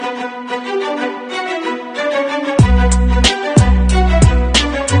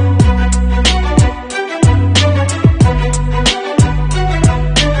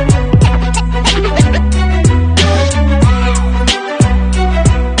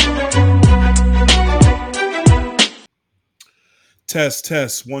Test,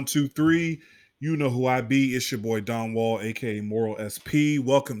 test, one, two, three. You know who I be. It's your boy Don Wall, aka Moral SP.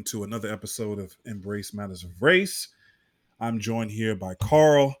 Welcome to another episode of Embrace Matters of Race. I'm joined here by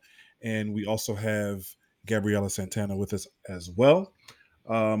Carl, and we also have Gabriela Santana with us as well.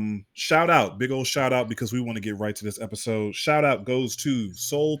 Shout out, big old shout out, because we want to get right to this episode. Shout out goes to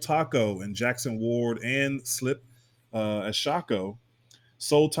Soul Taco and Jackson Ward and Slip at Shaco.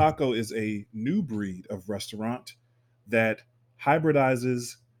 Soul Taco is a new breed of restaurant that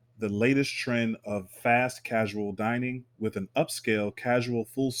hybridizes the latest trend of fast casual dining with an upscale casual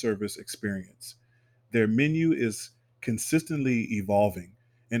full service experience. Their menu is consistently evolving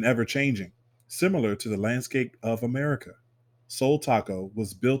and ever changing, similar to the landscape of America. Soul Taco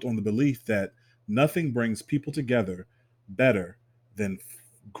was built on the belief that nothing brings people together better than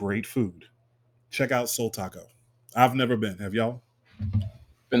great food. Check out Soul Taco. I've never been. Have y'all?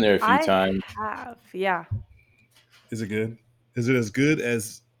 Been there a few I times. have, yeah. Is it good? Is it as good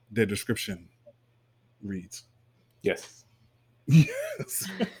as their description reads? Yes. Yes.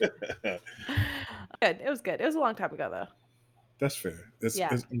 Good. It was good. It was a long time ago though. That's fair.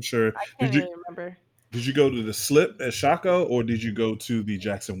 Yeah. I'm sure. I Did can't you really remember. did you go to the Slip at Shaco, or did you go to the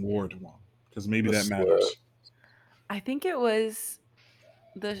Jackson Ward one? Because maybe The that slip. matters. I think it was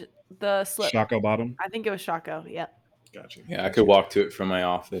the slip. Shaco Bottom. I think it was Shaco. Yep. Gotcha. Yeah, I could Gotcha. walk to it from my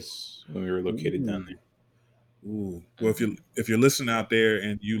office when we were located down Ooh. there. Ooh. Well, if you're listening out there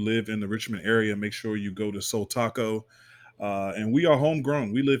and you live in the Richmond area, make sure you go to Soul Taco. And we are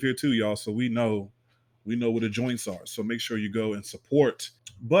homegrown. We live here too, y'all. So we know where the joints are. So make sure you go and support.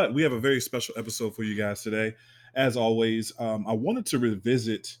 But we have a very special episode for you guys today. As always, I wanted to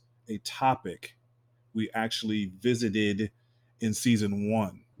revisit a topic we actually visited in season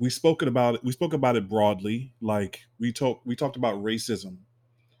one. We spoke about it broadly, like we talked about racism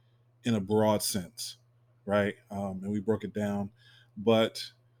in a broad sense, right? And we broke it down. But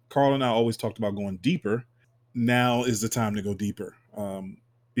Carl and I always talked about going deeper. Now is the time to go deeper,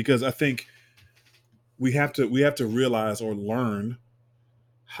 because I think we have to realize or learn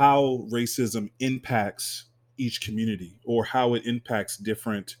how racism impacts each community, or how it impacts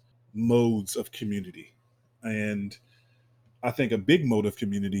different modes of community. And I think a big mode of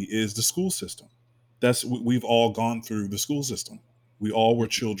community is the school system. We've all gone through the school system. We all were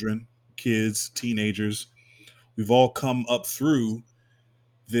children, kids, teenagers. We've all come up through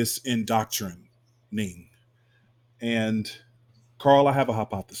this indoctrining. And Carl, I have a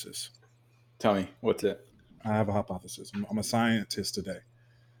hypothesis. Tell me, what's it? I have a hypothesis. I'm a scientist today.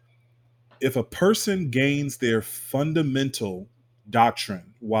 If a person gains their fundamental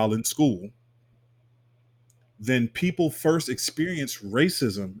doctrine while in school, then people first experience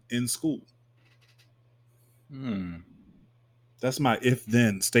racism in school. Hmm. That's my if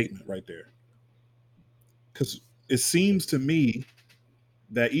then statement right there. Because it seems to me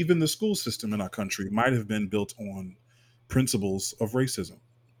that even the school system in our country might have been built on principles of racism,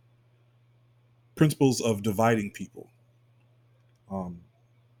 principles of dividing people. Um,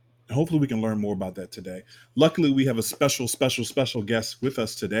 Hopefully, we can learn more about that today. Luckily, we have a special guest with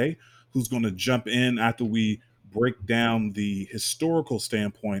us today who's going to jump in after we break down the historical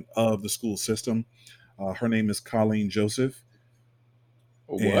standpoint of the school system. Her name is Colleen Joseph.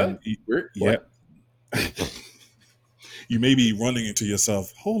 And What? We're, yeah, what? you may be running into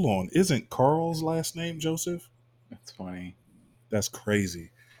yourself. Hold on, isn't Carl's last name Joseph? That's funny. That's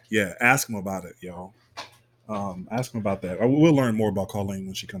crazy. Yeah, ask him about it, y'all. Ask him about that. We'll learn more about Colleen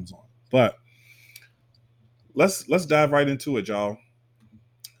when she comes on. But let's dive right into it, y'all.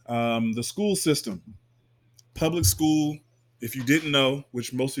 The school system, public school. If you didn't know,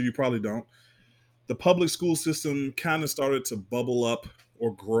 which most of you probably don't, the public school system kind of started to bubble up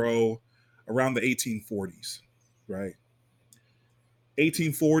or grow around the 1840s, right?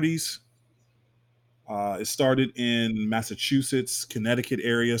 1840s. It started in Massachusetts, Connecticut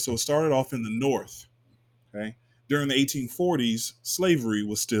area. So it started off in the north. Okay. During the 1840s, slavery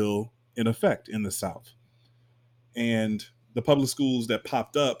was still in effect in the South. And the public schools that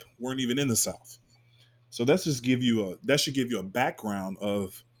popped up weren't even in the South. So that should give you a background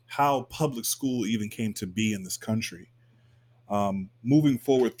of how public school even came to be in this country. Moving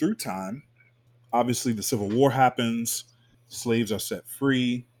forward through time, obviously the Civil War happens, slaves are set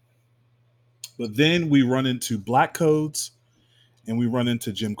free, but then we run into black codes and we run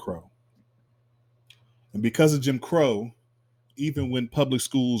into Jim Crow. And because of Jim Crow, even when public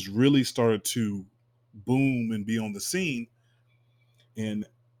schools really started to boom and be on the scene, and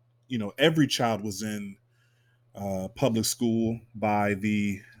every child was in public school by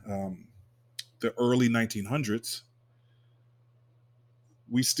the early 1900s,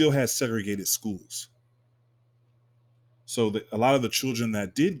 we still had segregated schools. So a lot of the children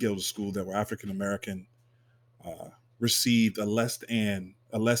that did go to school that were African American received a less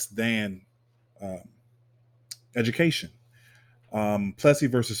than um, education. Plessy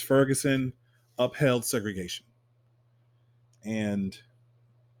versus Ferguson upheld segregation, and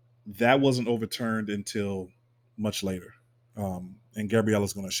that wasn't overturned until much later. And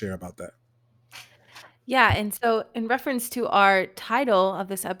Gabriella's going to share about that. Yeah, and so in reference to our title of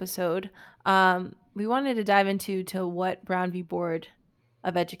this episode, we wanted to dive into what Brown v. Board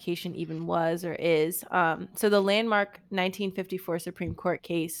of Education even was or is. So the landmark 1954 Supreme Court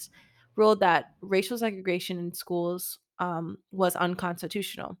case ruled that racial segregation in schools was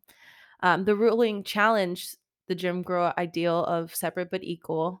unconstitutional. The ruling challenged the Jim Crow ideal of separate but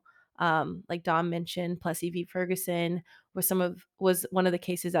equal. Like Dom mentioned, Plessy v. Ferguson was one of the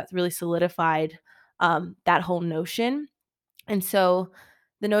cases that really solidified that whole notion. And so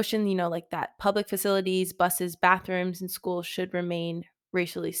the notion, like that public facilities, buses, bathrooms, and schools should remain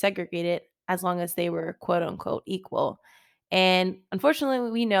racially segregated as long as they were quote unquote equal. And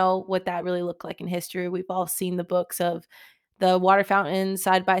unfortunately, we know what that really looked like in history. We've all seen the books of the water fountains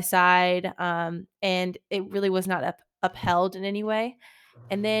side by side, and it really was not upheld in any way.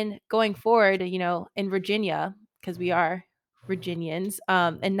 And then going forward, in Virginia, because we are Virginians, in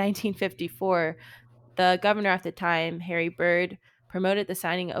 1954, the governor at the time, Harry Byrd, promoted the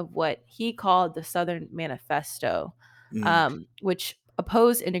signing of what he called the Southern Manifesto, which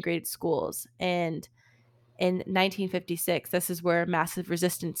opposed integrated schools. And in 1956, this is where massive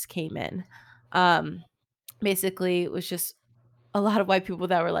resistance came in. Basically, it was just a lot of white people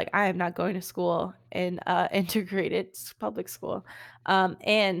that were like, I am not going to school in integrated public school.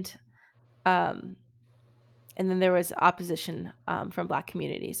 And um, and then there was opposition from Black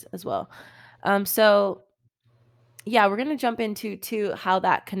communities as well. So yeah, we're going to jump into how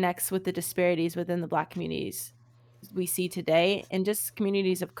that connects with the disparities within the Black communities we see today and just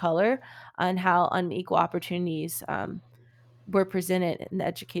communities of color, and how unequal opportunities were presented in the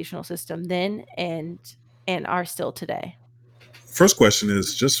educational system then and are still today. First question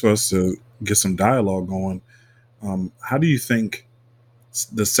is just for us to get some dialogue going. How do you think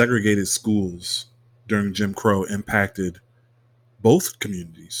the segregated schools during Jim Crow impacted both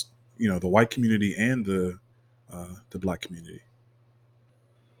communities? The white community and the Black community.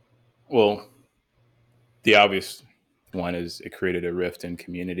 Well, the obvious one is it created a rift in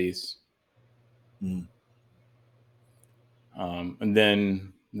communities. Mm. And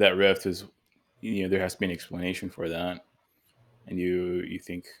then that rift is, there has to be an explanation for that. And you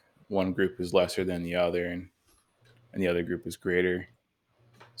think one group is lesser than the other, and the other group is greater.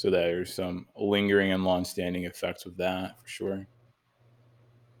 So there's some lingering and long-standing effects of that for sure.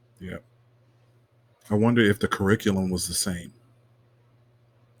 Yeah. I wonder if the curriculum was the same.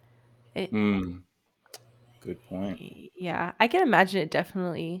 Good point. Yeah, I can imagine it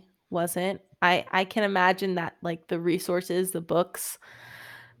definitely wasn't. I can imagine that like the resources, the books,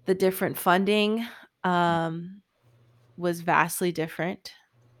 the different funding was vastly different.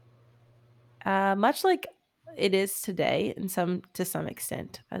 Much like it is today to some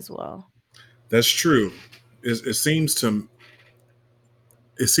extent as well. That's true. It seems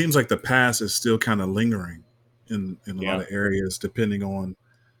like the past is still kind of lingering in a lot of areas, depending on.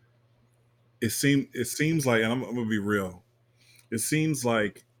 It seems like, and I'm gonna be real. It seems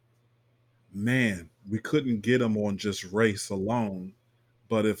like, man, we couldn't get them on just race alone,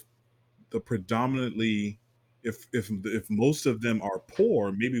 but if most of them are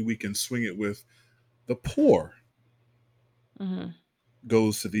poor, maybe we can swing it with the poor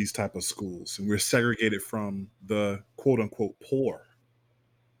goes to these type of schools, and we're segregated from the quote unquote poor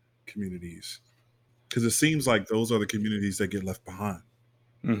communities, because it seems like those are the communities that get left behind.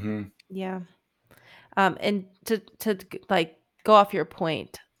 Yeah. And to like go off your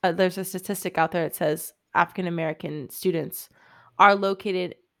point, there's a statistic out there that says African American students are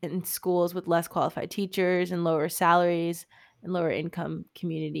located in schools with less qualified teachers and lower salaries and lower income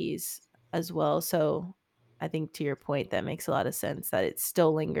communities as well. So I think to your point, that makes a lot of sense that it's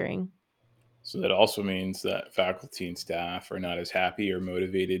still lingering. So that also means that faculty and staff are not as happy or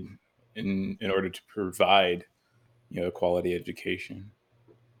motivated in order to provide, quality education.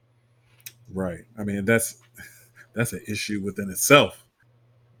 Right. I mean, that's an issue within itself.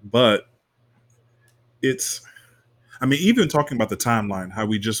 But even talking about the timeline, how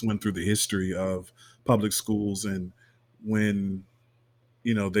we just went through the history of public schools and when,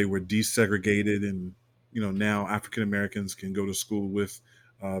 they were desegregated, and, now African Americans can go to school with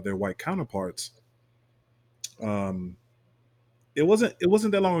their white counterparts. It wasn't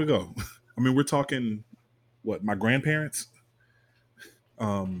that long ago. I mean, we're talking my grandparents,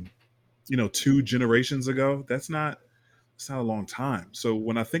 2 generations ago. That's not It's not a long time. So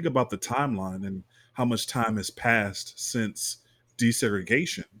when I think about the timeline and how much time has passed since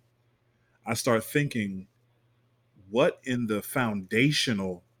desegregation, I start thinking, what in the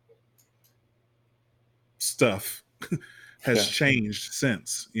foundational stuff has Yeah. changed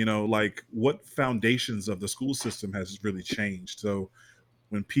since? Like what foundations of the school system has really changed? So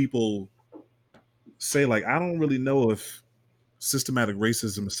when people say, like, I don't really know if systematic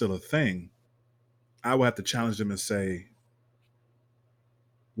racism is still a thing, I would have to challenge them and say,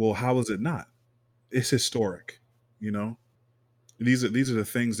 well, how is it not? It's historic, you know? These are the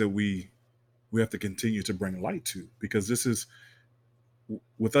things that we have to continue to bring light to, because this is,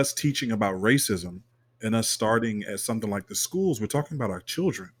 with us teaching about racism and us starting at something like the schools, we're talking about our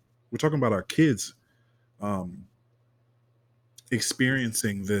children. We're talking about our kids um,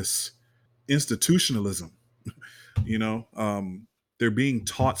 experiencing this institutionalism. They're being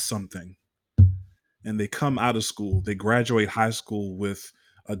taught something, and they come out of school, they graduate high school with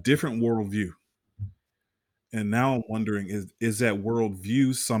a different worldview. And now I'm wondering, is that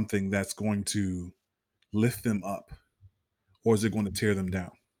worldview something that's going to lift them up, or is it going to tear them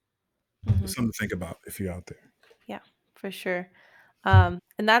down? Hmm. It's something to think about if you're out there. Yeah, for sure. And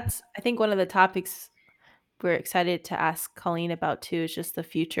that's, I think, one of the topics we're excited to ask Colleen about too, is just the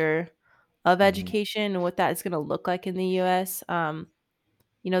future of Mhm. education and what that is going to look like in the US.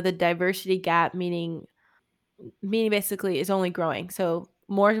 The diversity gap, meaning basically is only growing. So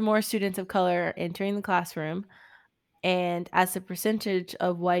more and more students of color are entering the classroom, and as the percentage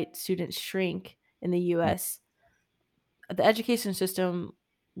of white students shrink in the US, the education system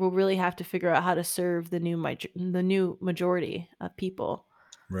will really have to figure out how to serve the new majority of people.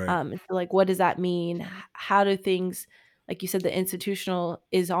 Right, And so, like, what does that mean? How do things, like you said, the institutional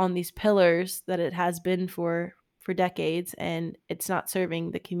is on these pillars that it has been for decades, and it's not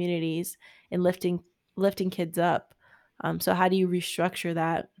serving the communities and lifting kids up. So how do you restructure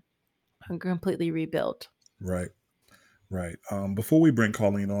that and completely rebuild? right, right. Before we bring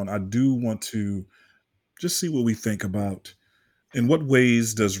Colleen on, I do want to just see what we think about, in what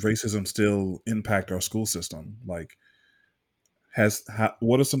ways does racism still impact our school system? Like,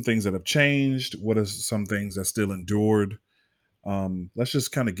 what are some things that have changed? What are some things that still endured? Let's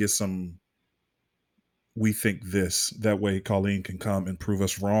just kind of get some, we think this, that way Colleen can come and prove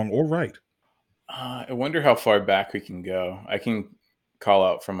us wrong or right. I wonder how far back we can go. I can call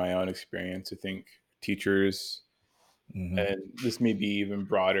out from my own experience. I think teachers, Hmm. and this may be even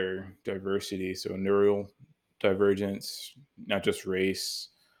broader diversity, so neural divergence, not just race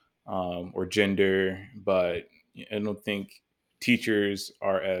or gender, but I don't think teachers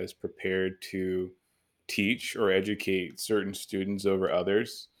are as prepared to teach or educate certain students over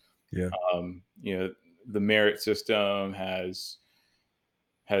others. Yeah. Um, you know, the merit system has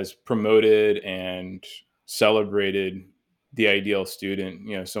promoted and celebrated the ideal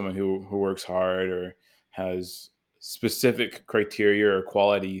student, someone who works hard or has specific criteria or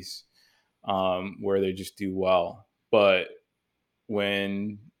qualities where they just do well. But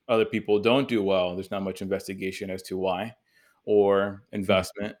when other people don't do well, there's not much investigation as to why, or Mm.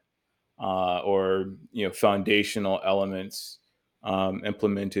 investment, or foundational elements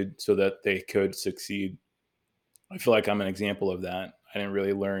implemented so that they could succeed. I feel like I'm an example of that. I didn't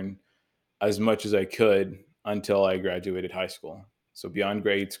really learn as much as I could until I graduated high school. So beyond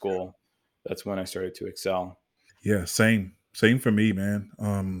grade school, that's when I started to excel. Yeah, same for me, man.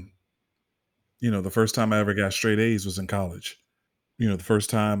 The first time I ever got straight A's was in college. The first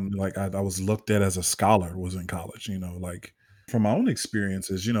time, like, I was looked at as a scholar was in college. Like, from my own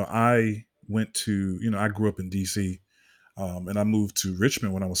experiences, I grew up in DC, and I moved to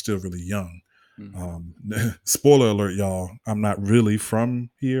Richmond when I was still really young. Mhm. Um, Spoiler alert, y'all, I'm not really from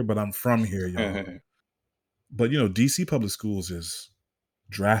here, but I'm from here, y'all. But DC public schools is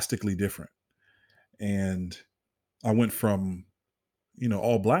drastically different. And I went from,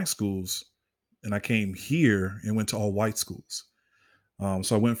 all black schools, and I came here and went to all white schools.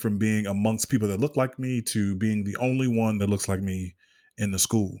 So I went from being amongst people that look like me to being the only one that looks like me in the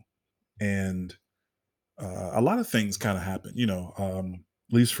school. And a lot of things kind of happened.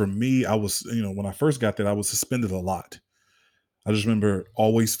 At least for me, I was, when I first got there, I was suspended a lot. I just remember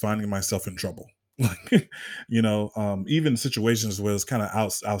always finding myself in trouble. Like, even situations where it's kind of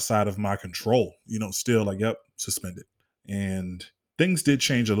outside of my control, still like, yep, suspended. And things did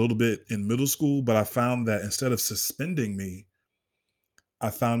change a little bit in middle school, but I found that instead of suspending me, I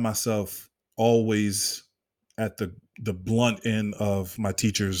found myself always at the blunt end of my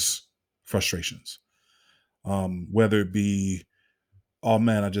teacher's frustrations. Whether it be, oh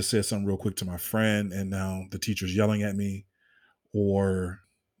man, I just said something real quick to my friend and now the teacher's yelling at me, or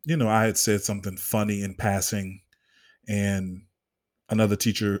I had said something funny in passing and another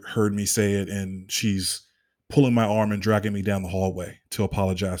teacher heard me say it, and she's pulling my arm and dragging me down the hallway to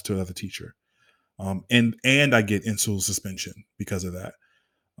apologize to another teacher. And I get into suspension because of that.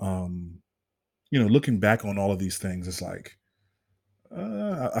 Looking back on all of these things, it's like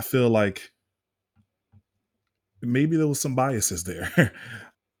I feel like maybe there was some biases there,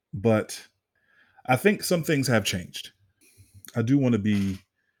 but I think some things have changed. I do want to be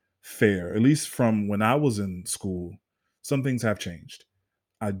fair, at least from when I was in school. Some things have changed.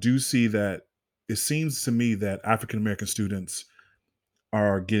 I do see that it seems to me that African American students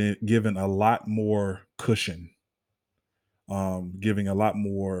are getting given a lot more cushion, giving a lot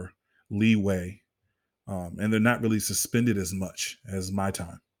more leeway, and they're not really suspended as much as my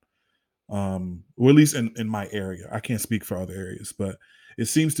time. Or at least in my area. I can't speak for other areas, but it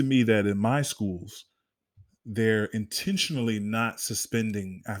seems to me that in my schools, they're intentionally not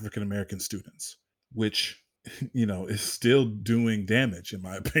suspending African American students, which is still doing damage in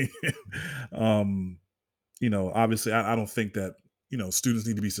my opinion. um, Obviously, I don't think that students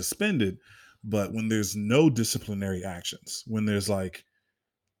need to be suspended, but when there's no disciplinary actions, when there's like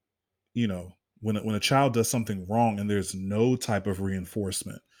when a child does something wrong and there's no type of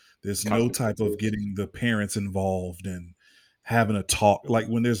reinforcement, there's no type of Consequences. getting the parents involved and having a talk, like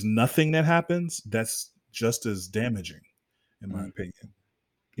when there's nothing that happens, that's just as damaging in my Mhm.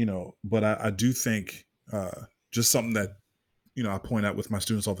 opinion. But I do think just something that I point out with my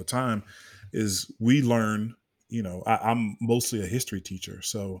students all the time is we learn. I'm mostly a history teacher,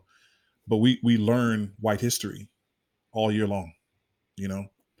 so but we learn white history all year long. You know,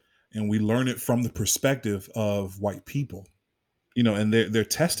 and we learn it from the perspective of white people. And they're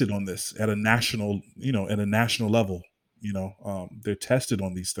tested on this at a national level. They're tested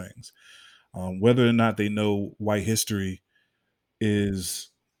on these things, whether or not they know white history is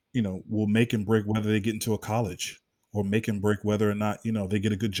will make and break whether they get into a college, or make and break whether or not they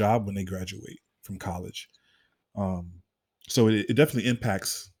get a good job when they graduate from college. um so it definitely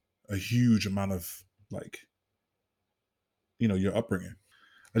impacts a huge amount of, like, your upbringing.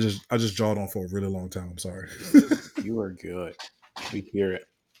 I just jawed on for a really long time. I'm sorry. You are good. We hear it.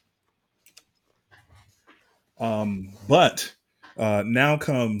 But now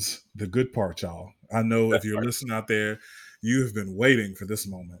comes the good part, y'all. I know if you're listening out there, you have been waiting for this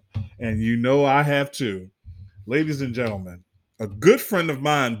moment, and I have too. Ladies and gentlemen, a good friend of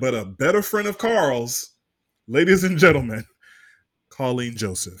mine, but a better friend of Carl's. Ladies and gentlemen, Colleen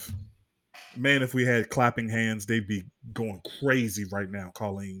Joseph. Man, if we had clapping hands, they'd be going crazy right now.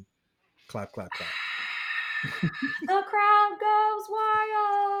 Colleen, clap, clap, clap. The crowd goes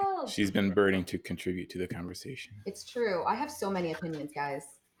wild. She's been burning to contribute to the conversation. It's true. I have so many opinions, guys.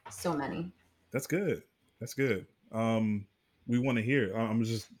 So many. That's good. That's good. We want to hear. I'm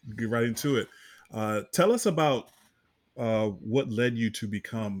just get right into it. Tell us about what led you to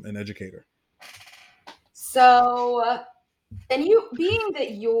become an educator. So, and you being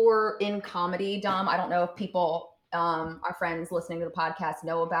that you're in comedy, Dom, I don't know if people, our friends listening to the podcast,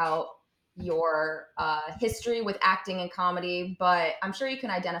 know about your history with acting and comedy, but I'm sure you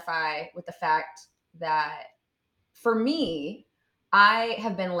can identify with the fact that for me, I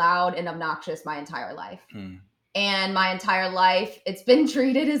have been loud and obnoxious my entire life. And my entire life, it's been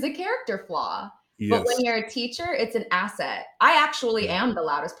treated as a character flaw. Yes. But when you're a teacher, it's an asset. I actually am the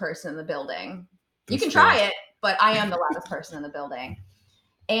loudest person in the building. You can try it, but I am the loudest person in the building.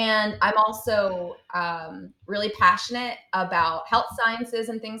 And I'm also really passionate about health sciences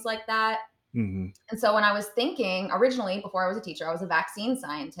and things like that. Mm-hmm. And so when I was thinking originally, before I was a teacher, I was a vaccine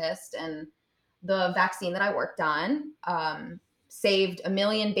scientist, and the vaccine that I worked on saved 1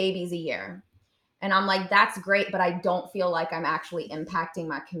 million babies a year. And I'm like, that's great, but I don't feel like I'm actually impacting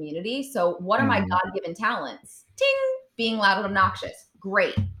my community. So what are my God-given talents? Ting! Being loud and obnoxious.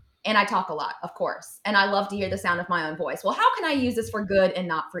 Great. And I talk a lot, of course. And I love to hear the sound of my own voice. Well, how can I use this for good and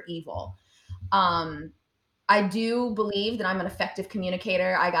not for evil? I do believe that I'm an effective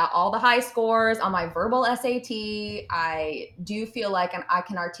communicator. I got all the high scores on my verbal SAT. I do feel like I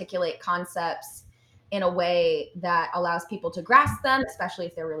can articulate concepts in a way that allows people to grasp them, especially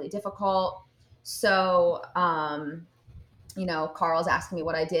if they're really difficult. So, Carl's asking me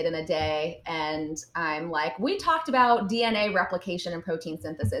what I did in a day, and I'm like, we talked about DNA replication and protein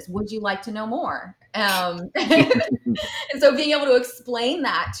synthesis. Would you like to know more? And so being able to explain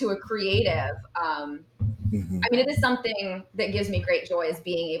that to a creative, it is something that gives me great joy, is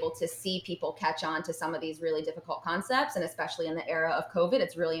being able to see people catch on to some of these really difficult concepts. And especially in the era of COVID,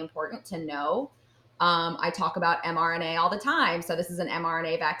 it's really important to know. I talk about mRNA all the time. So this is an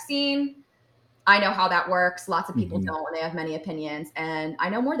mRNA vaccine. I know how that works. Lots of people don't, and they have many opinions, and I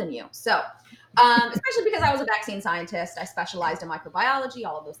know more than you. So Especially because I was a vaccine scientist. I specialized in microbiology,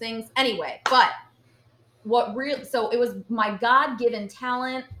 all of those things. Anyway, but so it was my God-given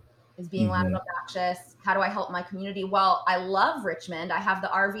talent is being loud and obnoxious. How do I help my community? Well, I love Richmond. I have the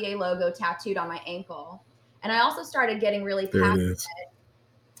RVA logo tattooed on my ankle. And I also started getting really There it passionate.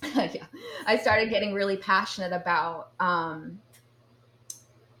 is. Yeah, I started getting really passionate about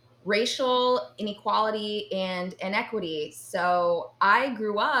racial inequality and inequity. So I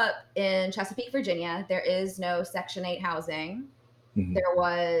grew up in Chesapeake, Virginia. There is no Section 8 housing. Mhm. There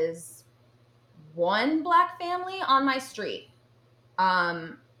was one Black family on my street.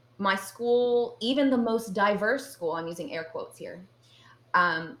 My school, even the most diverse school, I'm using air quotes here,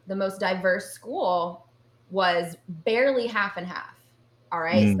 the most diverse school was barely half and half. All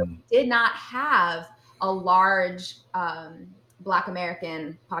right. So we did not have a large Black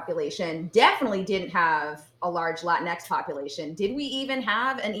American population, definitely didn't have a large Latinx population. Did we even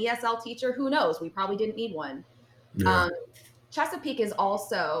have an ESL teacher? Who knows? We probably didn't need one. Yeah. Chesapeake is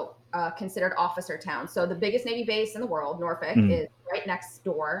also considered officer town. So the biggest Navy base in the world, Norfolk, is right next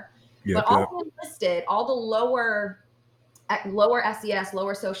door. Yep, But all enlisted, all the lower SES,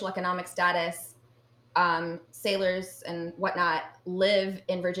 lower social economic status sailors and whatnot live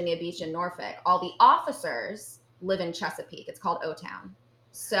in Virginia Beach and Norfolk. All the officers live in Chesapeake. It's called O-Town.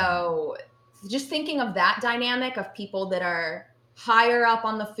 So just thinking of that dynamic of people that are higher up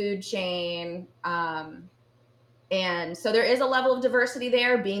on the food chain. And so there is a level of diversity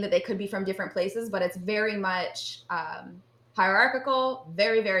there, being that they could be from different places, but it's very much hierarchical,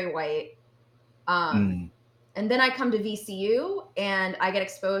 very, very white. And then I come to VCU and I get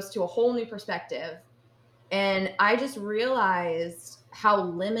exposed to a whole new perspective. And I just realized how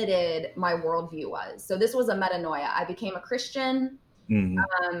limited my worldview was. So this was a metanoia. I became a Christian.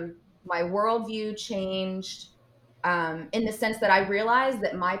 My worldview changed in the sense that I realized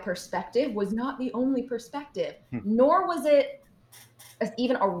that my perspective was not the only perspective, nor was it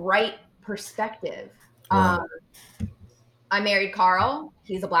even a right perspective. Wow. I married Carl.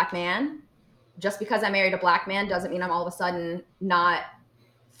 He's a Black man. Just because I married a Black man doesn't mean I'm all of a sudden not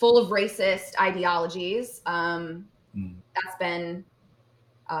full of racist ideologies. That's been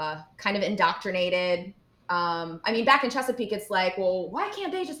kind of indoctrinated. I mean, back in Chesapeake, it's like, well, why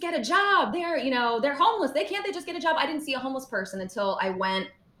can't they just get a job? They're homeless. They just get a job? I didn't see a homeless person until I went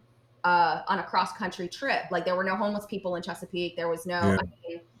on a cross country trip. Like there were no homeless people in Chesapeake. There was no.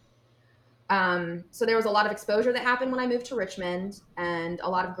 So there was a lot of exposure that happened when I moved to Richmond, and a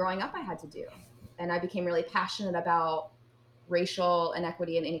lot of growing up I had to do. And I became really passionate about racial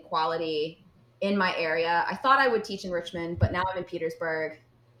inequity and inequality in my area. I thought I would teach in Richmond, but now I'm in Petersburg.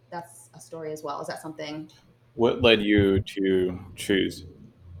 That's a story as well. Is that something? What led you to choose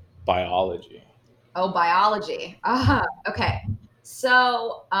biology? Oh, biology. Okay.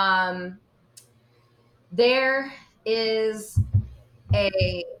 So there is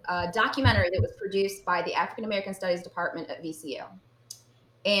a documentary that was produced by the African American Studies Department at VCU.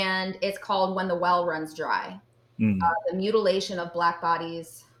 And it's called When the Well Runs Dry. The mutilation of Black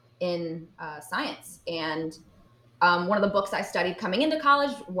bodies in science. And one of the books I studied coming into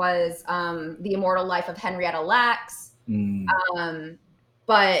college was The Immortal Life of Henrietta Lacks.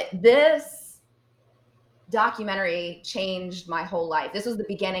 But this documentary changed my whole life. This was the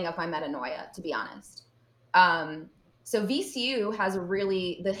beginning of my metanoia, to be honest. So VCU has a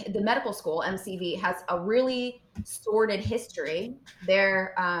really, the medical school, MCV, has a really sordid history.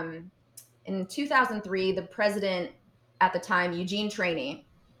 There, in 2003, the president at the time, Eugene Trainey,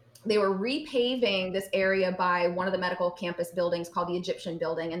 they were repaving this area by one of the medical campus buildings called the Egyptian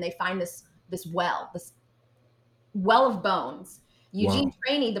Building, and they find this well of bones. Eugene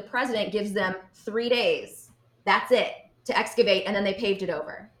Trainey, the president, gives them 3 days. That's it to excavate, and then they paved it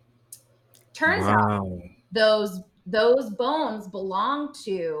over. Turns out those bones belong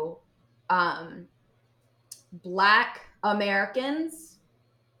to Black Americans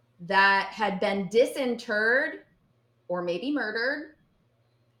that had been disinterred or maybe murdered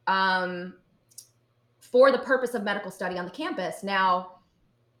for the purpose of medical study on the campus. Now,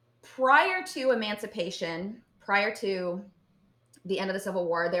 prior to emancipation, prior to the end of the Civil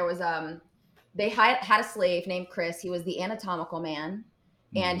War, there was they had a slave named Chris. He was the anatomical man,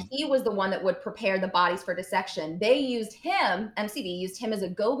 and he was the one that would prepare the bodies for dissection. They used him, MCV used him as a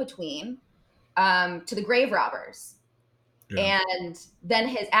go-between to the grave robbers. And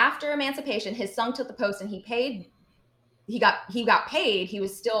then after emancipation, his son took the post and he got paid. He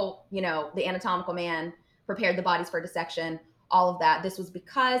was still, the anatomical man, prepared the bodies for dissection, all of that. This was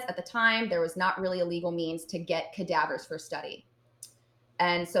because at the time there was not really a legal means to get cadavers for study.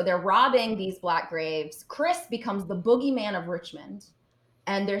 And so they're robbing these Black graves. Chris becomes the boogeyman of Richmond.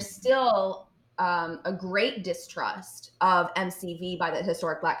 And there's still a great distrust of MCV by the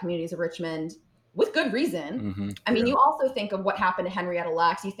historic Black communities of Richmond, with good reason. I mean, you also think of what happened to Henrietta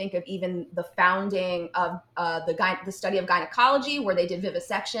Lacks. You think of even the founding of the study of gynecology, where they did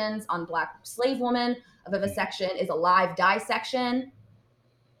vivisections on Black slave women. A vivisection is a live dissection,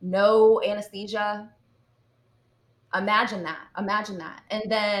 no anesthesia. Imagine that. And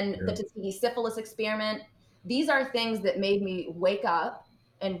then the Tuskegee syphilis experiment. These are things that made me wake up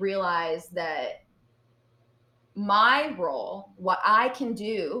and realize that my role, what I can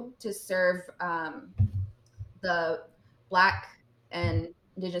do to serve the Black and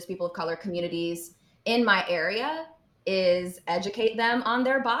Indigenous people of color communities in my area is educate them on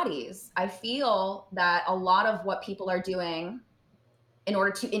their bodies. I feel that a lot of what people are doing in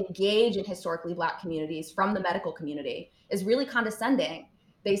order to engage in historically Black communities from the medical community is really condescending.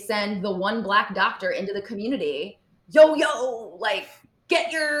 They send the one Black doctor into the community, yo, like,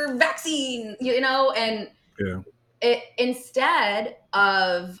 get your vaccine, and instead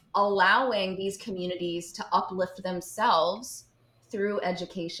of allowing these communities to uplift themselves through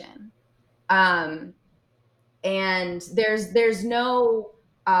education. And there's no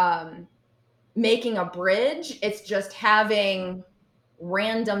making a bridge. It's just having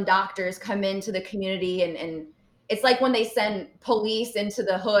random doctors come into the community, and it's like when they send police into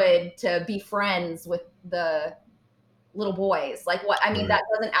the hood to be friends with the little boys. Like, what I mean, that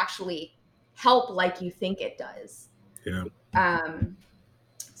doesn't actually help like you think it does.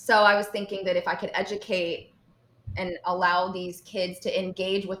 So I was thinking that if I could educate and allow these kids to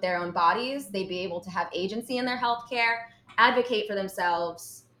engage with their own bodies, they'd be able to have agency in their healthcare, advocate for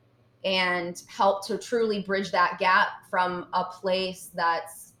themselves, and help to truly bridge that gap from a place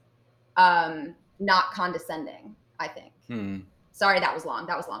that's not condescending, I think. Sorry, that was long.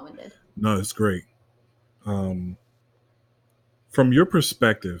 That was long-winded. No, it's great. From your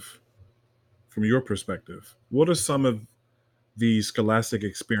perspective, what are some of the scholastic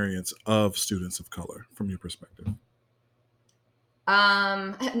experience of students of color from your perspective?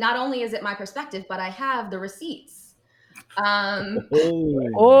 Not only is it my perspective, but I have the receipts. So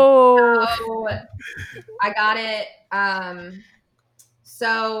I got it.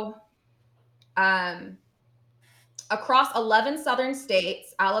 Across 11 southern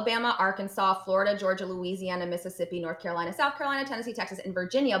states, Alabama, Arkansas, Florida, Georgia, Louisiana, Mississippi, North Carolina, South Carolina, Tennessee, Texas, and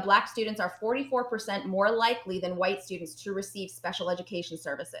Virginia, Black students are 44% more likely than white students to receive special education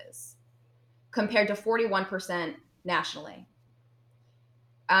services, compared to 41% nationally.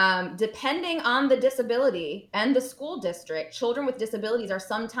 Depending on the disability and the school district, children with disabilities are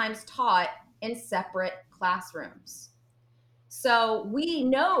sometimes taught in separate classrooms. So we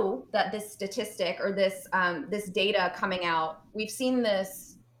know that this statistic or this data coming out, we've seen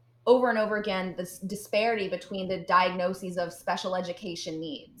this over and over again, this disparity between the diagnoses of special education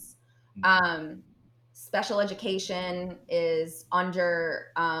needs. Special education is under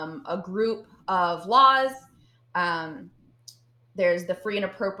a group of laws. There's the Free and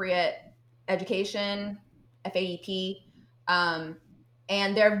Appropriate Education, FAEP. And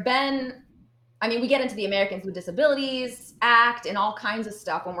there have been, we get into the Americans with Disabilities Act and all kinds of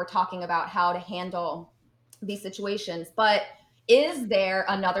stuff when we're talking about how to handle these situations. But is there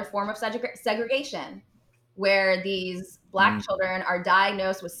another form of segregation where these Black children are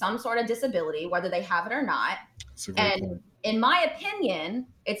diagnosed with some sort of disability, whether they have it or not? And in my opinion,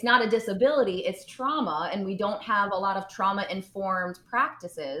 it's not a disability, it's trauma. And we don't have a lot of trauma-informed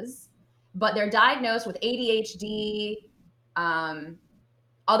practices, but they're diagnosed with ADHD,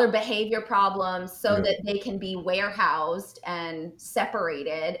 other behavior problems, so that they can be warehoused and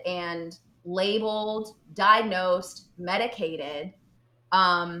separated and labeled, diagnosed, medicated.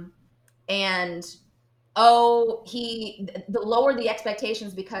 The lower the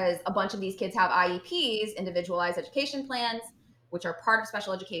expectations, because a bunch of these kids have IEPs, individualized education plans, which are part of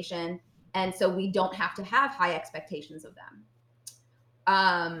special education. And so we don't have to have high expectations of them.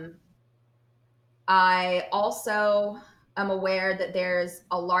 I also am aware that there's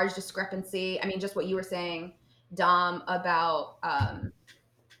a large discrepancy. Just what you were saying, Dom, about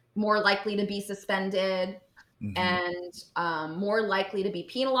more likely to be suspended and more likely to be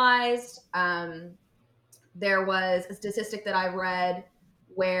penalized. There was a statistic that I read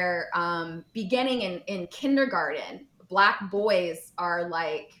where beginning in kindergarten, Black boys are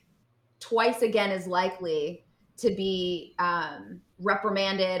like twice again as likely to be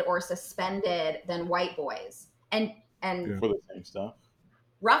reprimanded or suspended than white boys. And for the same stuff.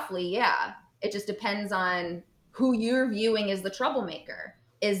 Roughly, yeah. It just depends on who you're viewing as the troublemaker.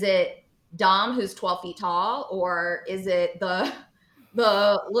 Is it Dom, who's 12 feet tall, or is it the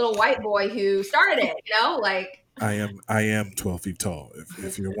little white boy who started it? I am 12 feet tall.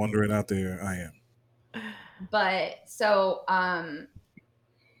 If you're wondering out there, I am. But so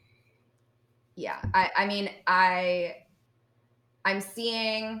yeah, I mean I'm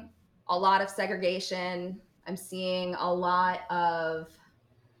seeing a lot of segregation. I'm seeing a lot of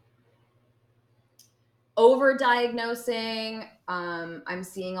overdiagnosing. I'm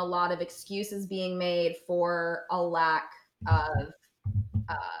seeing a lot of excuses being made for a lack of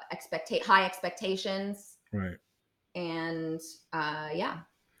high expectations. Right. And yeah.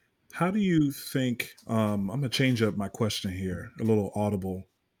 How do you think? I'm gonna change up my question here, a little audible.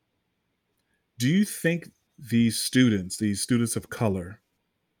 Do you think these students of color,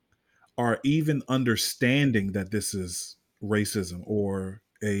 are even understanding that this is racism or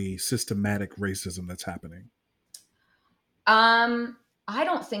a systematic racism that's happening? I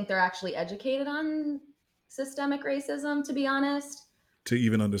don't think they're actually educated on systemic racism, to be honest. To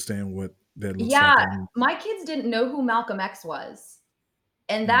even understand what that looks like? Yeah, my kids didn't know who Malcolm X was.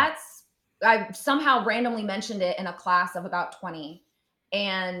 And Mm. I somehow randomly mentioned it in a class of about 20.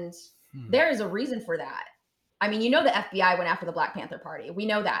 And there is a reason for that. I mean, you know, the FBI went after the Black Panther Party. We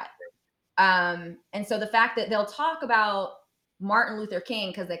know that. And so the fact that they'll talk about Martin Luther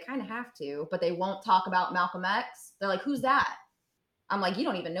King because they kind of have to, but they won't talk about Malcolm X. They're like, who's that? I'm like, you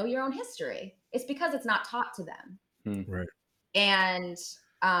don't even know your own history. It's because it's not taught to them. Right. And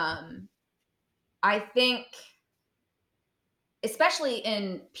I think, especially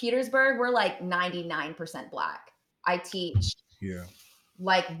in Petersburg, we're like 99% Black. I teach Yeah.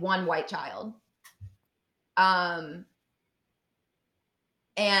 like one white child.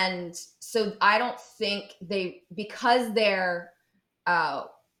 And so I don't think because their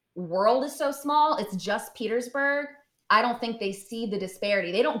world is so small, it's just Petersburg. I don't think they see the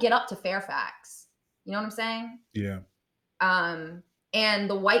disparity. They don't get up to Fairfax. You know what I'm saying? Yeah. And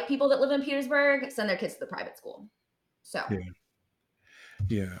the white people that live in Petersburg send their kids to the private school. So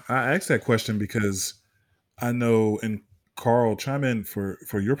Yeah. I asked that question because I know, and Carl, chime in for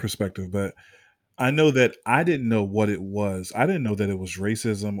your perspective, but I know that I didn't know what it was. I didn't know that it was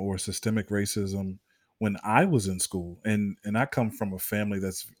racism or systemic racism when I was in school. And I come from a family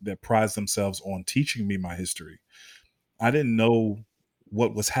that prides themselves on teaching me my history. I didn't know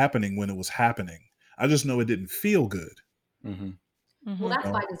what was happening when it was happening. I just know it didn't feel good. Mm-hmm. well, that's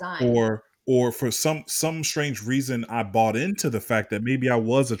by design. Or for some strange reason I bought into the fact that maybe I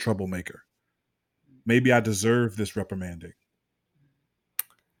was a troublemaker. Maybe I deserved this reprimanding.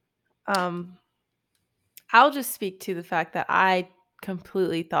 I'll just speak to the fact that I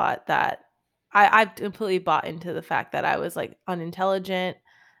completely thought that I completely bought into the fact that I was like unintelligent,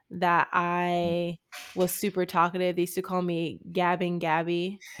 that I was super talkative. They used to call me Gabbing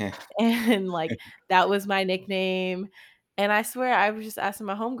Gabby. And like that was my nickname. And I swear I was just asking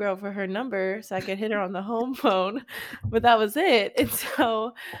my homegirl for her number so I could hit her on the home phone, but that was it. And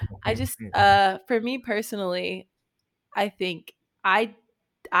so I just for me personally, I think I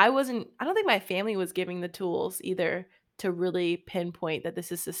I don't think my family was giving the tools either to really pinpoint that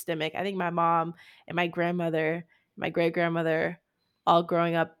this is systemic. I think my mom and my grandmother, my great grandmother, all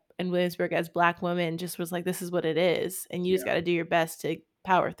growing up in Williamsburg as Black women, just was like, this is what it is. And you just got to do your best to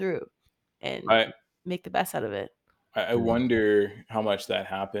power through and I make the best out of it. I wonder how much that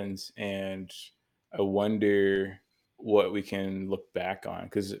happens, and I wonder what we can look back on.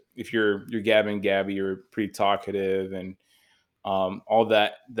 Because if you're Gavin Gabby, you're pretty talkative, and all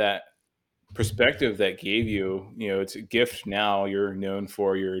that perspective that gave you, it's a gift. Now you're known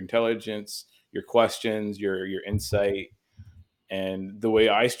for your intelligence, your questions, your insight. And the way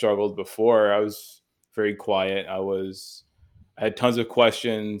I struggled before, I was very quiet. I had tons of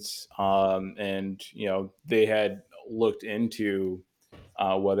questions, and they had looked into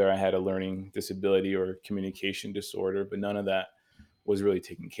whether I had a learning disability or communication disorder, but none of that was really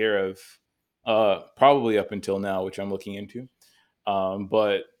taken care of. Probably up until now, which I'm looking into.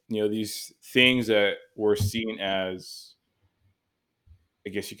 But these things that were seen as, I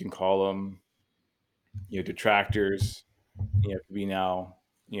guess you can call them, detractors, to be now,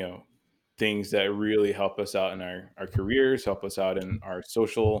 things that really help us out in our careers, help us out in our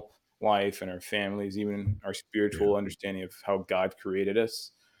social life and our families, even our spiritual understanding of how God created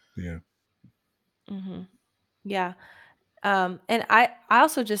us. Yeah. Mm-hmm. Yeah. And I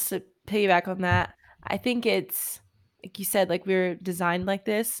also, just to piggyback on that, I think it's like you said, like we're designed like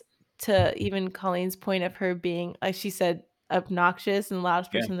this, to even Colleen's point of her being, like she said, obnoxious and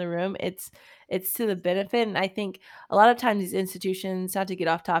loudest Yeah. person in the room. It's to the benefit. And I think a lot of times these institutions, not to get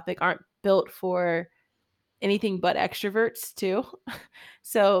off topic, aren't built for anything but extroverts too.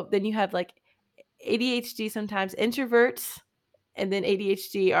 So then you have like ADHD, sometimes introverts, and then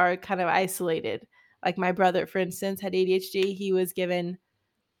ADHD are kind of isolated. Like my brother, for instance, had ADHD. He was given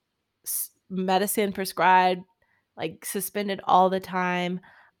medicine prescribed, like suspended all the time,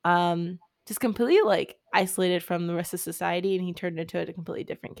 just completely like isolated from the rest of society, and he turned into a completely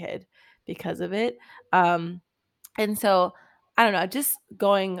different kid because of it. Um, and so I don't know, just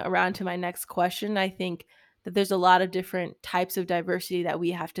going around to my next question, I think that there's a lot of different types of diversity that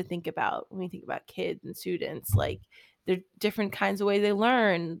we have to think about when we think about kids and students. Like there are different kinds of ways they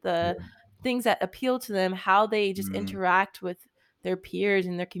learn, the things that appeal to them, how they just interact with their peers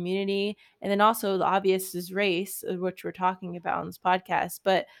in their community. And then also the obvious is race, which we're talking about on this podcast.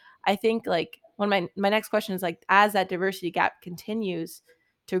 But I think like my next question is like, as that diversity gap continues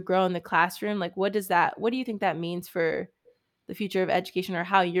to grow in the classroom, like what do you think that means for the future of education, or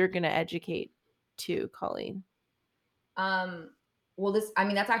how you're going to educate too, Colleen? Well, that's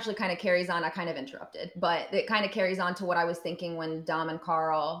actually kind of carries on. I kind of interrupted, but it kind of carries on to what I was thinking when Dom and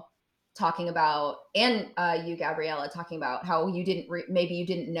Carl talking about, and you, Gabriella, talking about how you maybe you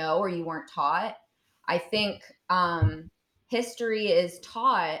didn't know or you weren't taught. I think history is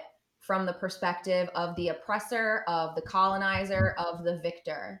taught from the perspective of the oppressor, of the colonizer, of the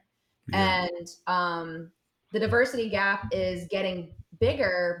victor. Yeah. And the diversity gap is getting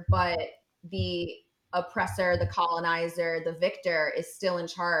bigger, but the oppressor, the colonizer, the victor is still in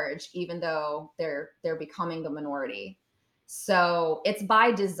charge, even though they're becoming the minority. So it's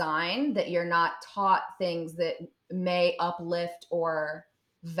by design that you're not taught things that may uplift or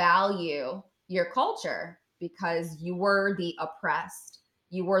value your culture, because you were the oppressed,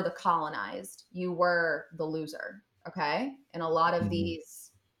 you were the colonized, you were the loser. Okay. And a lot of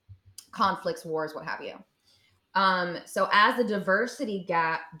these conflicts, wars, what have you. So as the diversity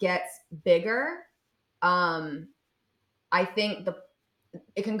gap gets bigger, I think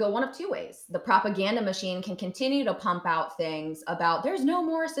it can go one of two ways. The propaganda machine can continue to pump out things about there's no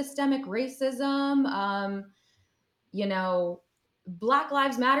more systemic racism. Black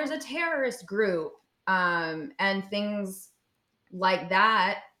Lives Matter is a terrorist group, and things like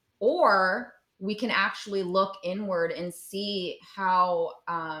that. Or we can actually look inward and see how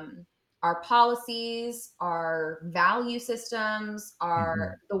our policies, our value systems,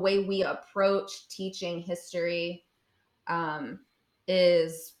 the way we approach teaching history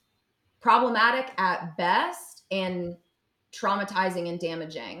is problematic at best and traumatizing and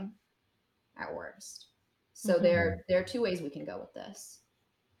damaging at worst. So there are two ways we can go with this.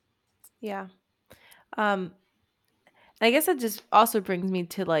 Yeah. I guess that just also brings me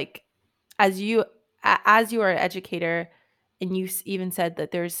to like, as you are an educator, and you even said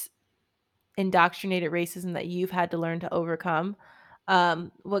that there's indoctrinated racism that you've had to learn to overcome.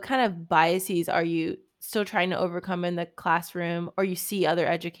 What kind of biases are you still trying to overcome in the classroom, or you see other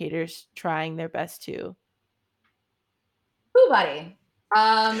educators trying their best to? Ooh, buddy.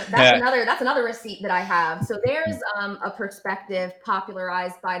 That's another receipt that I have. So there's a perspective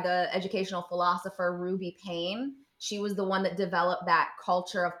popularized by the educational philosopher Ruby Payne. She was the one that developed that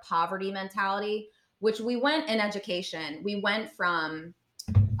culture of poverty mentality, which we went in education. We went from,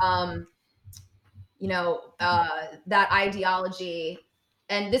 that ideology,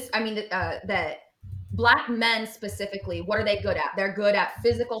 and this, that Black men specifically, what are they good at? They're good at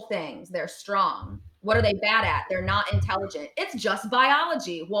physical things. They're strong. What are they bad at? They're not intelligent. It's just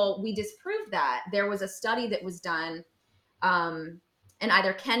biology. Well, we disproved that. There was a study that was done in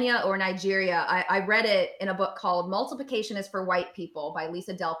either Kenya or Nigeria. I read it in a book called Multiplication is for White People by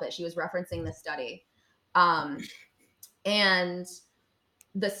Lisa Delpit. She was referencing this study. And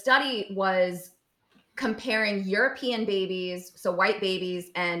the study was comparing European babies, so white babies,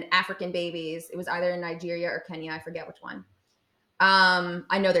 and African babies. It was either in Nigeria or Kenya. I forget which one.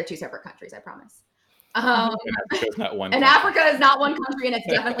 I know they're two separate countries, I promise. And Africa is not one. And Africa is not one country, and it's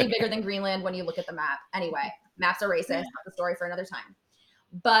definitely bigger than Greenland when you look at the map. Anyway, maps are racist. That's a story for another time.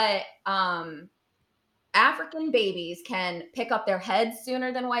 But African babies can pick up their heads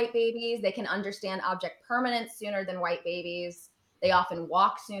sooner than white babies. They can understand object permanence sooner than white babies. They often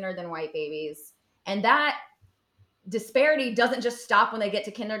walk sooner than white babies. And that disparity doesn't just stop when they get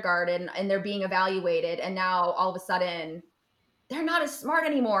to kindergarten and they're being evaluated, and now all of a sudden they're not as smart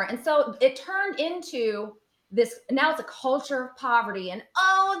anymore. And so it turned into this, now it's a culture of poverty, and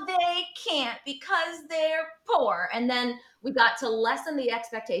they can't because they're poor. And then we got to lessen the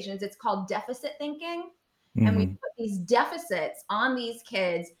expectations. It's called deficit thinking. And we put these deficits on these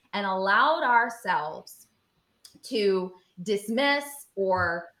kids and allowed ourselves to dismiss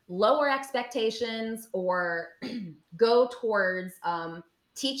or lower expectations or go towards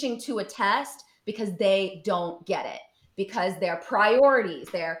teaching to a test because they don't get it, because their priorities,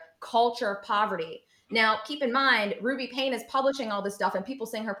 their culture of poverty. Now, keep in mind, Ruby Payne is publishing all this stuff and people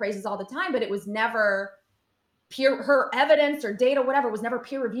sing her praises all the time, but it was never her evidence or data, whatever, was never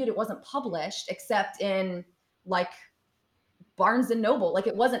peer reviewed. It wasn't published except in like Barnes and Noble. Like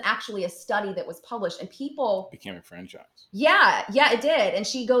it wasn't actually a study that was published, and people became a franchise. Yeah, it did. And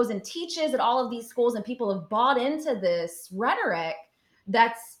she goes and teaches at all of these schools, and people have bought into this rhetoric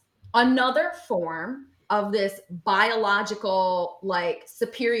that's another form of this biological like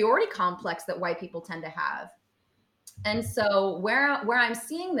superiority complex that white people tend to have. And so where I'm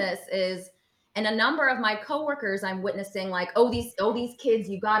seeing this is, and a number of my coworkers, I'm witnessing like, these kids,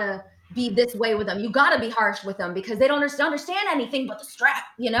 you gotta be this way with them. You gotta be harsh with them because they don't understand anything but the strap,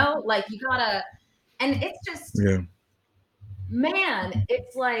 like you gotta, and it's just, man,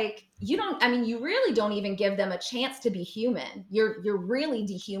 it's like, you really don't even give them a chance to be human. You're really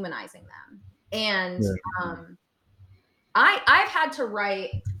dehumanizing them. And I've had to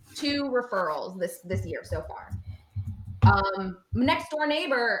write 2 referrals this year so far. Next door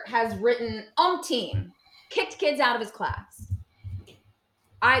neighbor has written umpteen, kicked kids out of his class.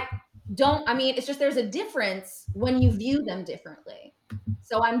 It's just, there's a difference when you view them differently.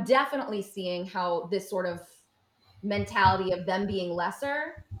 So I'm definitely seeing how this sort of mentality of them being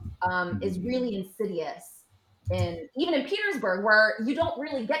lesser is really insidious. And even in Petersburg, where you don't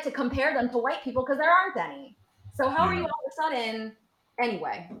really get to compare them to white people because there aren't any. So how are you all of a sudden,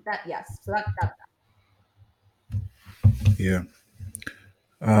 anyway, so that's Yeah.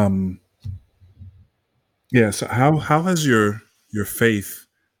 So how has your faith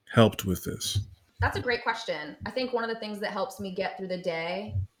helped with this? That's a great question. I think one of the things that helps me get through the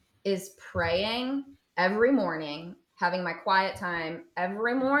day is praying every morning, having my quiet time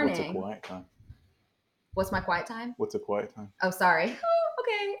every morning. What's a quiet time? What's my quiet time? What's a quiet time? Oh, sorry.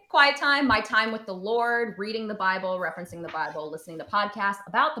 Okay. Quiet time, my time with the Lord, reading the Bible, referencing the Bible, listening to podcasts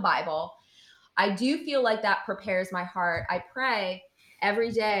about the Bible. I do feel like that prepares my heart. I pray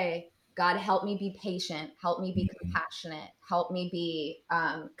every day, God, help me be patient, help me be compassionate, help me be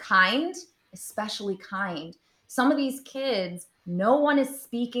kind, especially kind. Some of these kids, no one is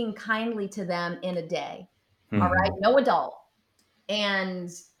speaking kindly to them in a day. All right. No adult. And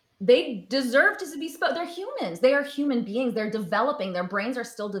they deserve to be spoken. They're humans. They are human beings. They're developing. Their brains are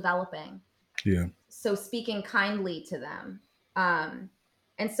still developing. Yeah. So speaking kindly to them.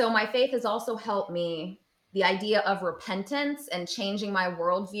 And so my faith has also helped me, the idea of repentance and changing my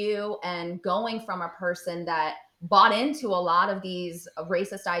worldview and going from a person that bought into a lot of these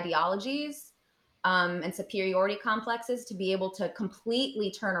racist ideologies and superiority complexes to be able to completely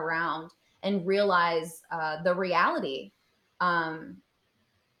turn around and realize the reality and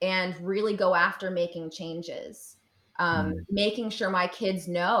really go after making changes. Making sure my kids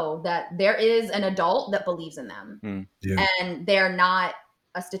know that there is an adult that believes in them and they're not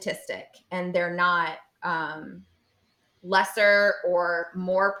a statistic and they're not lesser or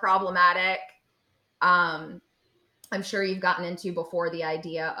more problematic. I'm sure you've gotten into before the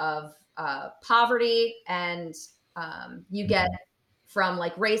idea of poverty, and you get from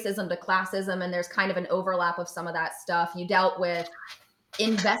like racism to classism, and there's kind of an overlap of some of that stuff. You dealt with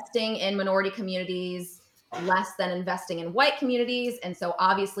investing in minority communities less than investing in white communities. And so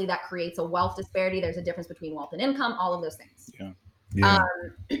obviously that creates a wealth disparity. There's a difference between wealth and income, all of those things.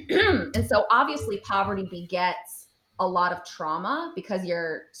 And so obviously poverty begets a lot of trauma because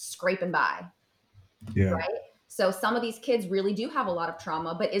you're scraping by. Right. So some of these kids really do have a lot of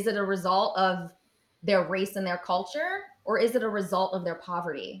trauma, but is it a result of their race and their culture, or is it a result of their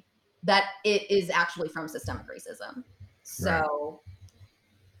poverty? That it is actually from systemic racism. So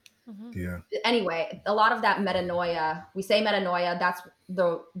anyway, a lot of that metanoia, we say metanoia, that's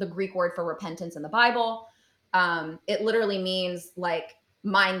the Greek word for repentance in the Bible. It literally means like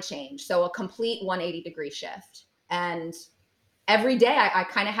mind change. So a complete 180-degree shift. And every day I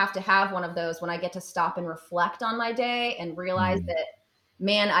kind of have to have one of those when I get to stop and reflect on my day and realize that,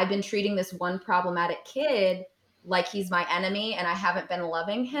 man, I've been treating this one problematic kid like he's my enemy and I haven't been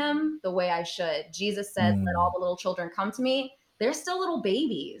loving him the way I should. Jesus says, let all the little children come to me. They're still little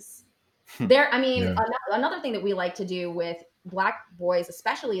babies. Another thing that we like to do with Black boys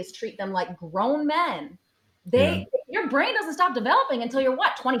especially is treat them like grown men. Your brain doesn't stop developing until you're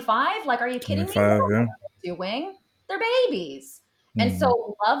what, 25? Like, are you kidding me? Doing? They're babies. And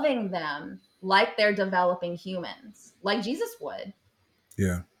so loving them like they're developing humans, like Jesus would.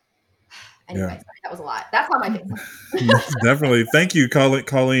 Anyway, sorry, that was a lot. That's not my favorite. Definitely. Thank you,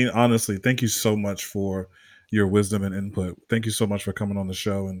 Colleen. Honestly, thank you so much for your wisdom and input. Thank you so much for coming on the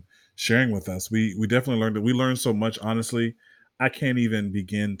show and sharing with us. We definitely learned that. We learned so much. Honestly, I can't even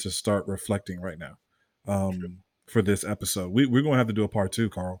begin to start reflecting right now for this episode. We're going to have to do a part 2,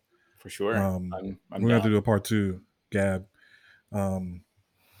 Carl. For sure. I'm I'm we're gonna have to down. do a part 2, Gab.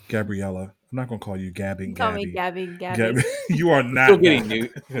 Gabriella. I'm not gonna call you Gabbing You call me Gabby. Gabby. Gabby, you are Still not getting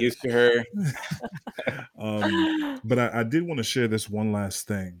that. used to her. But I did want to share this one last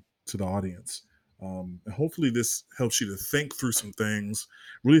thing to the audience. And hopefully this helps you to think through some things,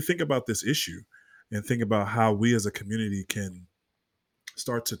 really think about this issue, and think about how we as a community can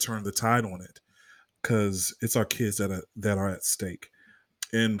start to turn the tide on it, because it's our kids that are at stake.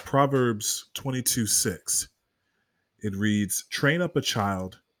 In Proverbs 22:6, it reads, "Train up a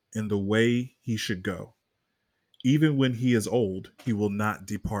child in the way he should go. Even when he is old, he will not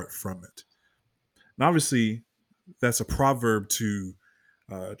depart from it." And obviously, that's a proverb to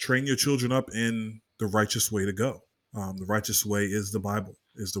train your children up in the righteous way to go. The righteous way is the Bible,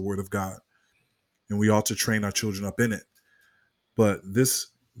 is the Word of God, and we ought to train our children up in it. But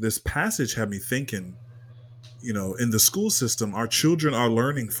this passage had me thinking, in the school system, our children are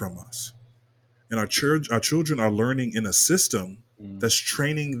learning from us, and our children are learning in a system Mm. that's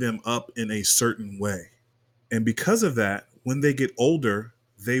training them up in a certain way. And because of that, when they get older,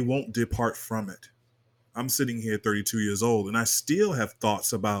 they won't depart from it. I'm sitting here 32 years old, and I still have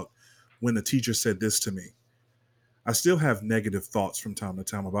thoughts about when the teacher said this to me. I still have negative thoughts from time to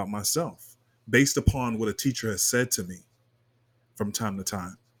time about myself based upon what a teacher has said to me from time to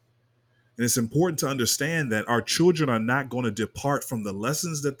time. And it's important to understand that our children are not going to depart from the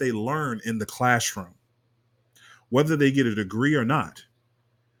lessons that they learn in the classroom, whether they get a degree or not.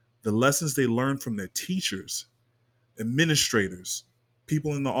 The lessons they learn from their teachers, administrators,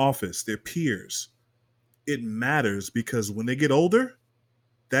 people in the office, their peers, it matters, because when they get older,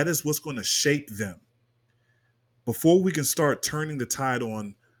 that is what's going to shape them. Before we can start turning the tide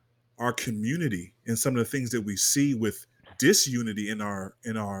on our community and some of the things that we see with disunity in our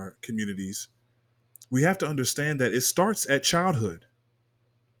communities, we have to understand that it starts at childhood.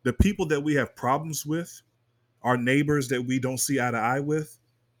 The people that we have problems with, our neighbors that we don't see eye to eye with,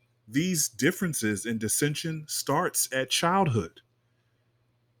 these differences and dissension starts at childhood.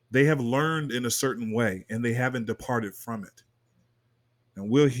 They have learned in a certain way and they haven't departed from it. And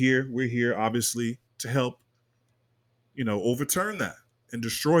we're here obviously to help, overturn that and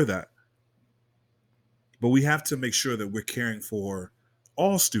destroy that. But we have to make sure that we're caring for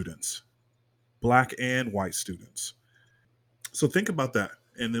all students, Black and white students. So think about that.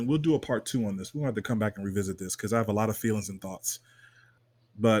 And then we'll do a part 2 on this. We'll have to come back and revisit this because I have a lot of feelings and thoughts.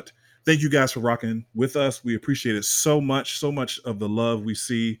 But thank you guys for rocking with us. We appreciate it so much of the love we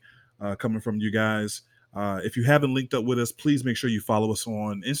see coming from you guys. If you haven't linked up with us, please make sure you follow us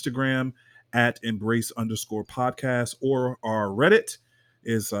on Instagram at embrace_podcast, or our Reddit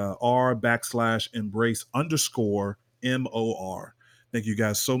is r/embrace_MOR. Thank you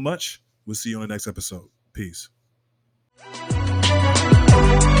guys so much. We'll see you on the next episode. Peace.